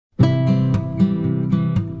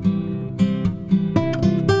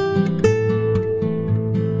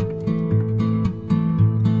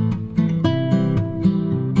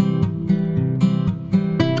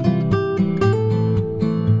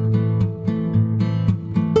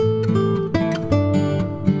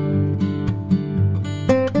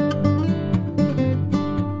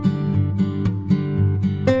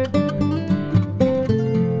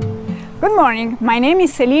morning, my name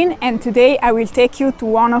is Celine and today I will take you to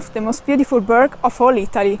one of the most beautiful burg of all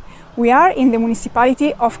Italy. We are in the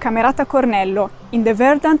municipality of Camerata Cornello, in the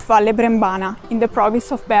verdant Valle Brembana, in the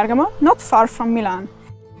province of Bergamo, not far from Milan.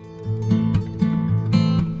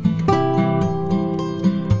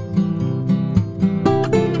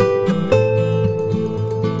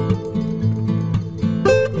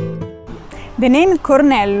 The name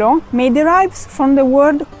Cornello may derive from the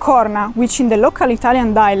word corna, which in the local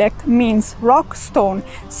Italian dialect means rock stone,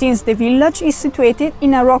 since the village is situated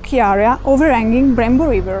in a rocky area overhanging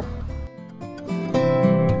Bergamo River.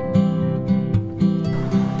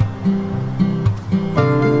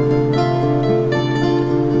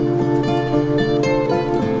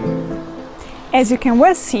 As you can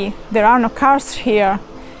well see, there are no cars here.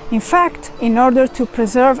 In fact, in order to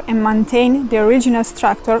preserve and maintain the original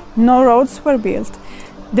structure, no roads were built.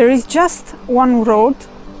 There is just one road,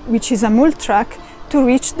 which is a mule track, to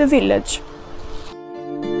reach the village.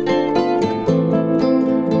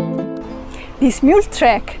 This mule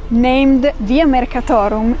track, named Via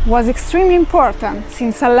Mercatorum, was extremely important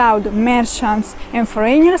since it allowed merchants and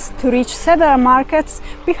foreigners to reach several markets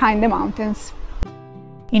behind the mountains.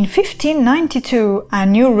 In 1592, a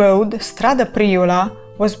new road, Strada Priola,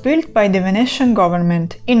 was built by the Venetian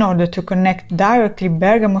government in order to connect directly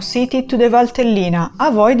Bergamo city to the Valtellina,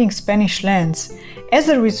 avoiding Spanish lands. As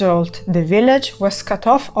a result, the village was cut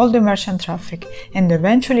off all the merchant traffic and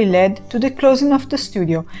eventually led to the closing of the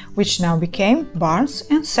studio, which now became barns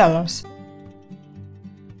and cellars.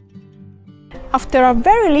 After a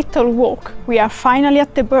very little walk, we are finally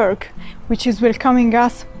at the Burg, which is welcoming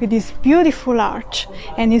us with this beautiful arch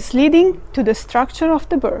and is leading to the structure of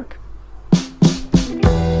the Burg.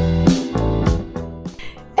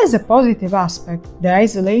 As a positive aspect, the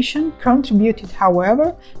isolation contributed,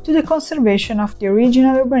 however, to the conservation of the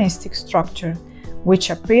original urbanistic structure, which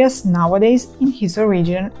appears nowadays in its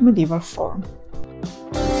original medieval form.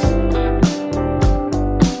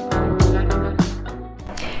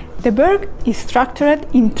 The Burg is structured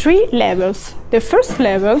in 3 levels. The first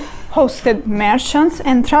level hosted merchants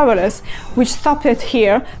and travelers, which stopped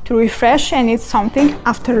here to refresh and eat something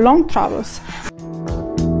after long travels.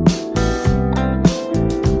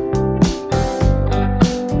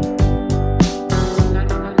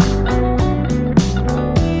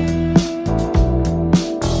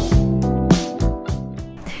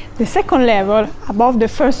 The second level, above the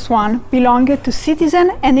first one, belonged to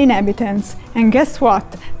citizens and inhabitants, and guess what?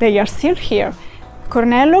 They are still here.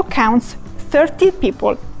 Cornello counts 30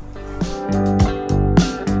 people.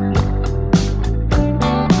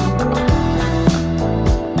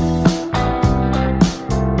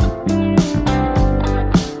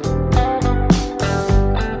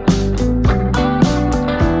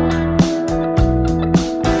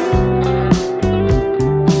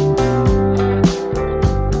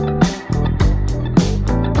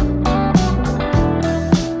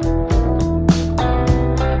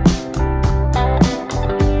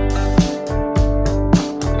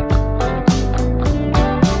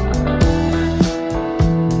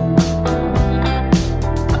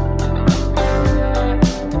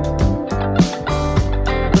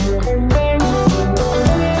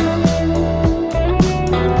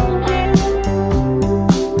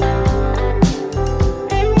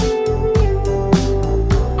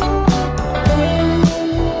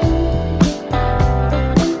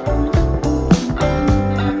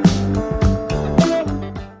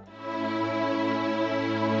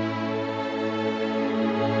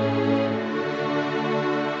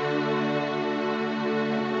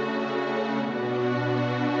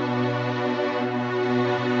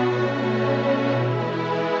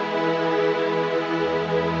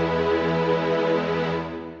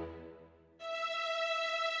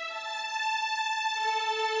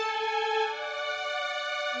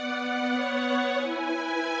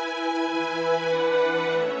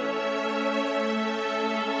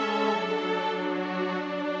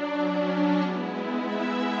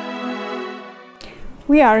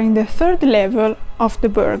 We are in the third level of the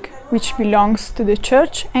Burg, which belongs to the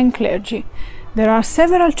church and clergy. There are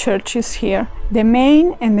several churches here. The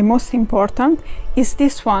main and the most important is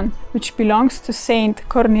this one, which belongs to Saint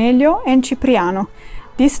Cornelio and Cipriano.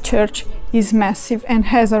 This church is massive and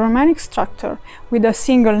has a Romantic structure, with a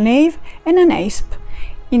single nave and an apse.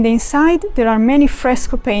 In the inside there are many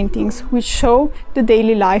fresco paintings which show the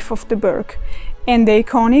daily life of the Burg, and the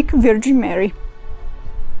iconic Virgin Mary.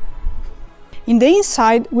 In the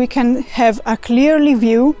inside we can have a clearly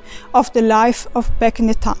view of the life of back in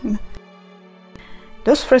the time.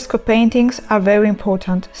 Those fresco paintings are very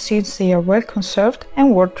important since they are well conserved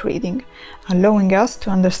and worth reading, allowing us to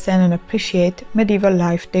understand and appreciate medieval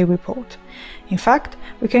life they report. In fact,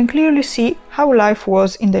 we can clearly see how life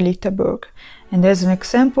was in the little Burg, and as an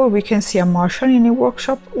example we can see a marshal in a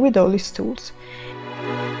workshop with all his tools.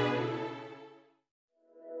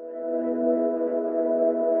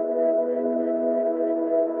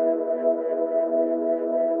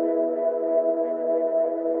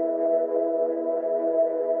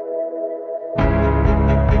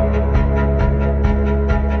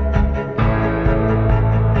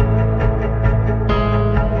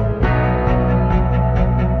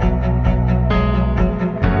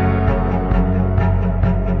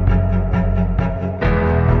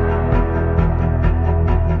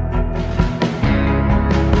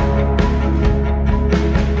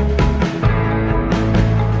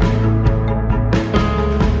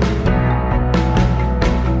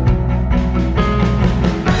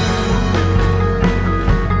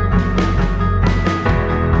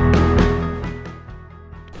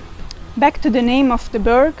 Back to the name of the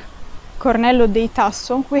Burg, Cornello dei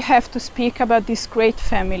Tasso, we have to speak about this great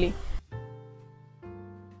family.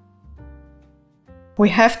 We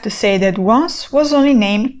have to say that once was only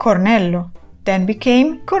named Cornello, then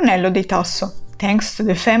became Cornello dei Tasso, thanks to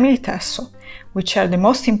the family Tasso, which are the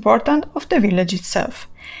most important of the village itself.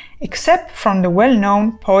 Except from the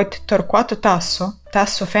well-known poet Torquato Tasso,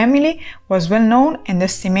 Tasso family was well known and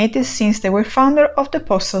estimated since they were founder of the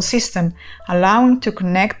postal system, allowing to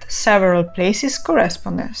connect several places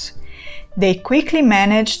correspondence. They quickly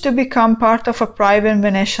managed to become part of a private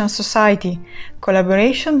Venetian society,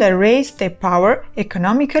 collaboration that raised their power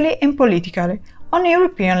economically and politically on a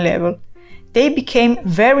European level. They became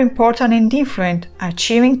very important and influent,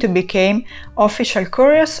 achieving to become official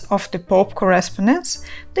couriers of the Pope correspondence,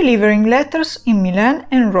 delivering letters in Milan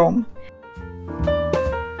and Rome.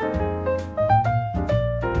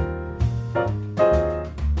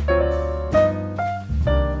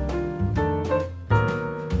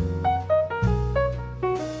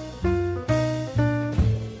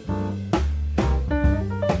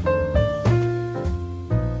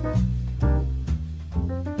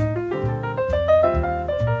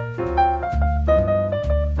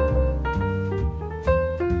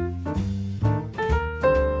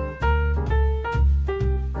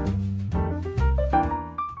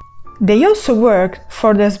 They also worked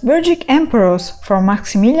for the Habsburgic emperors from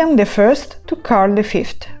Maximilian I to Karl V,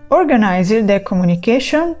 organizing their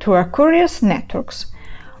communication through a couriers networks.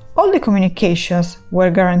 All the communications were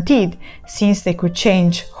guaranteed since they could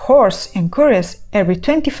change horse and couriers every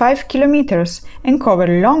 25 kilometers and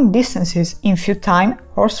cover long distances in few time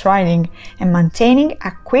horse riding and maintaining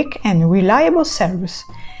a quick and reliable service.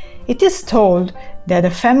 It is told that a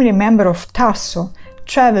family member of Tasso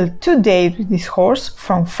traveled 2 days with his horse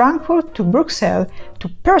from Frankfurt to Brussels to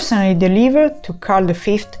personally deliver to Karl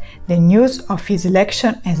V the news of his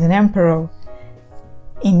election as an emperor.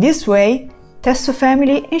 In this way, Tasso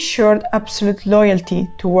family ensured absolute loyalty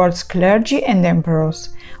towards clergy and emperors,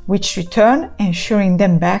 which return ensuring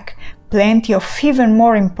them back plenty of even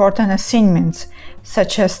more important assignments,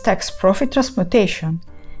 such as tax profit transportation.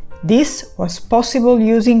 This was possible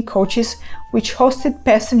using coaches which hosted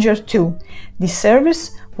passengers too. This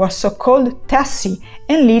service was so-called tassi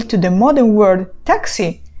and led to the modern word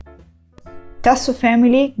taxi. Tasso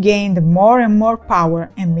family gained more and more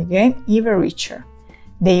power and became even richer.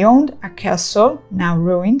 They owned a castle, now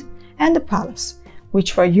ruined, and a palace,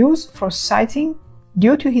 which were used for sighting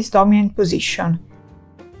due to his dominant position.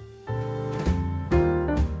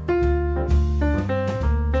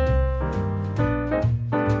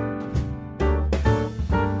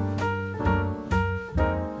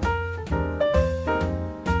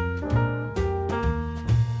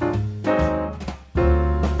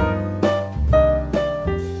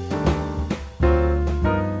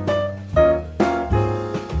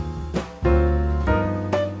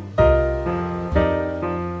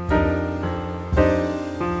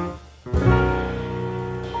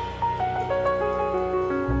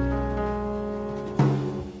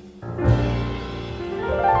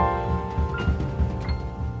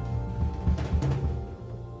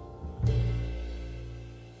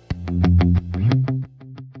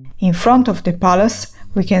 In front of the palace,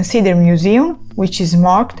 we can see their museum, which is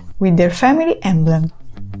marked with their family emblem.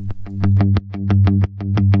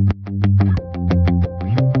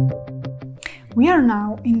 We are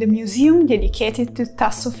now in the museum dedicated to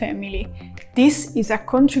Tasso family. This is a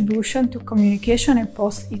contribution to communication and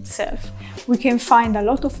post itself. We can find a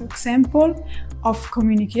lot of examples of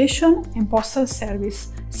communication and postal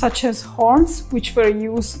service, such as horns, which were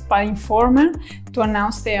used by informers to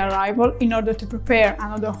announce their arrival in order to prepare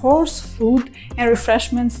another horse, food and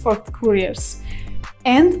refreshments for couriers,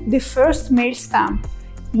 and the first mail stamp,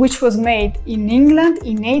 which was made in England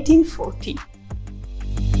in 1840.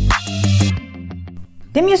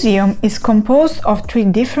 The museum is composed of 3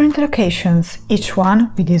 different locations, each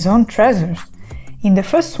one with its own treasures. In the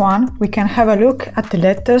first one, we can have a look at the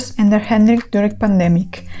letters and their handling during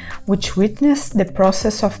pandemic, which witnessed the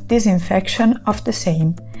process of disinfection of the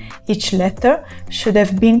same. Each letter should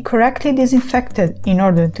have been correctly disinfected in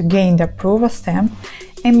order to gain the approval stamp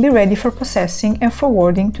and be ready for processing and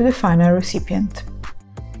forwarding to the final recipient.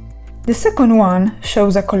 The second one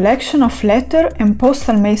shows a collection of letter and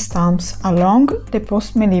postal mail stamps along the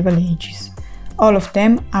post-medieval ages. All of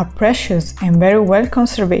them are precious and very well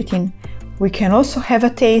conserved. We can also have a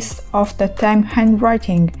taste of that time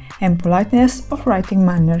handwriting and politeness of writing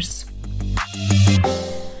manners.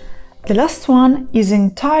 The last one is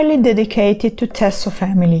entirely dedicated to Tasso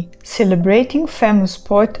family, celebrating famous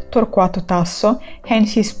poet Torquato Tasso and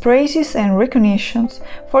his praises and recognitions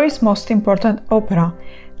for his most important opera,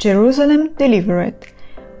 Jerusalem Delivered.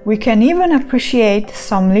 We can even appreciate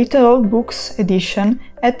some little old books edition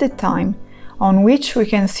at the time, on which we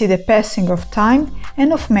can see the passing of time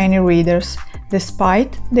and of many readers,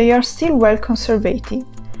 despite they are still well conserved.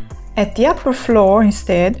 At the upper floor,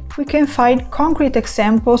 instead, we can find concrete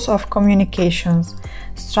examples of communications,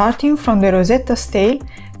 starting from the Rosetta Stele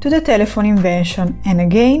to the telephone invention, and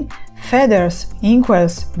again, feathers,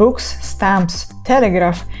 inkwells, books, stamps,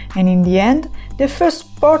 telegraph, and in the end, the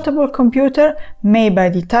first portable computer made by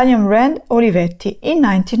the Italian brand Olivetti in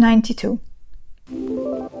 1992.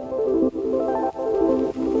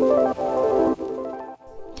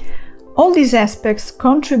 All these aspects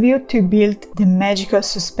contribute to build the magical,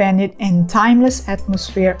 suspended and timeless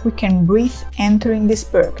atmosphere we can breathe entering this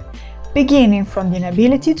burg, beginning from the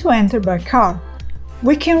inability to enter by car.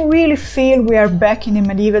 We can really feel we are back in the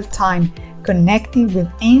medieval time, connecting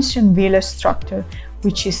with ancient village structure,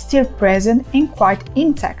 which is still present and quite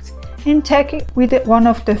intact, and taking with it one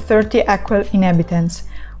of the 30 actual inhabitants,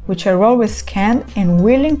 which are always scanned and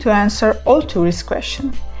willing to answer all tourist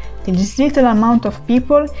questions. This little amount of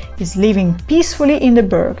people is living peacefully in the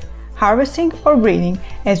burg, harvesting or breeding,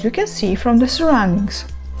 as we can see from the surroundings.